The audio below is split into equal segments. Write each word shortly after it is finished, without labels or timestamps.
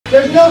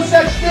There's no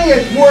such thing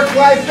as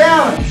work-life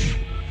balance.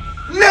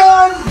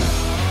 None!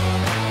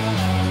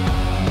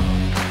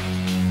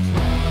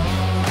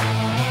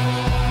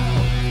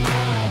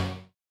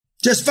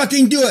 Just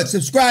fucking do it.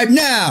 Subscribe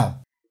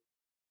now.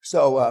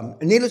 So,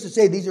 needless to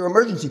say, these are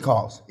emergency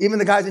calls. Even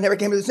the guys that never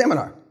came to the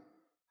seminar.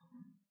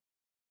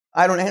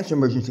 I don't answer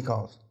emergency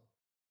calls.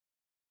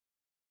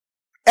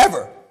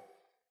 Ever.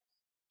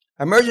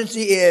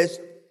 Emergency is,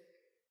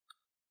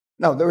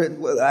 no,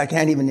 I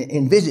can't even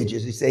envisage,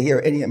 as they say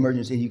here, any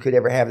emergency you could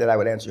ever have that I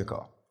would answer your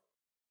call.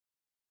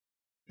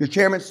 Your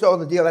chairman stole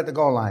the deal at the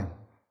goal line.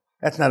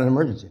 That's not an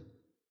emergency.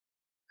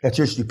 That's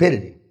your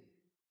stupidity.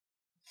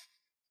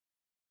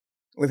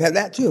 We've had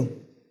that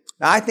too.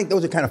 Now, I think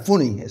those are kind of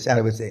funny, as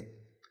Sally would say.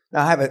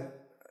 Now, I have a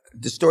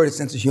distorted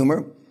sense of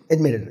humor,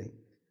 admittedly,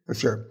 for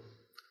sure.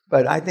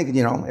 But I think,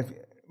 if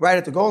right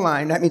at the goal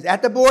line, that means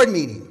at the board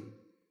meeting.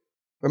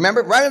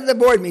 Remember, right at the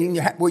board meeting,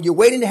 where you're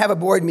waiting to have a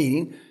board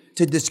meeting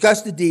to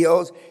discuss the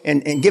deals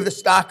and give the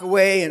stock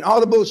away and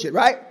all the bullshit,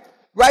 right?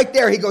 Right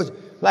there, he goes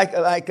like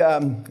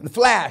the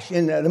Flash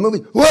in the movie,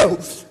 whoa!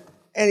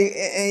 And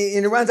he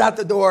runs out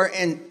the door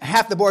and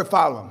half the board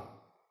follow him.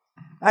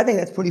 I think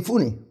that's pretty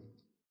funny.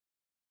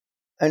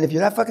 And if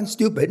you're not fucking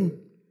stupid,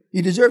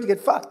 you deserve to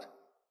get fucked.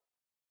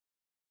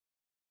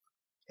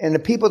 And the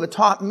people that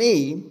taught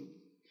me,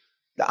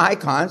 the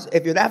icons,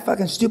 if you're that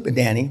fucking stupid,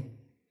 Danny,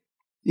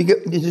 you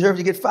deserve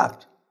to get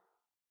fucked.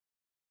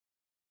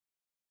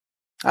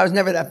 I was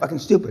never that fucking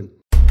stupid.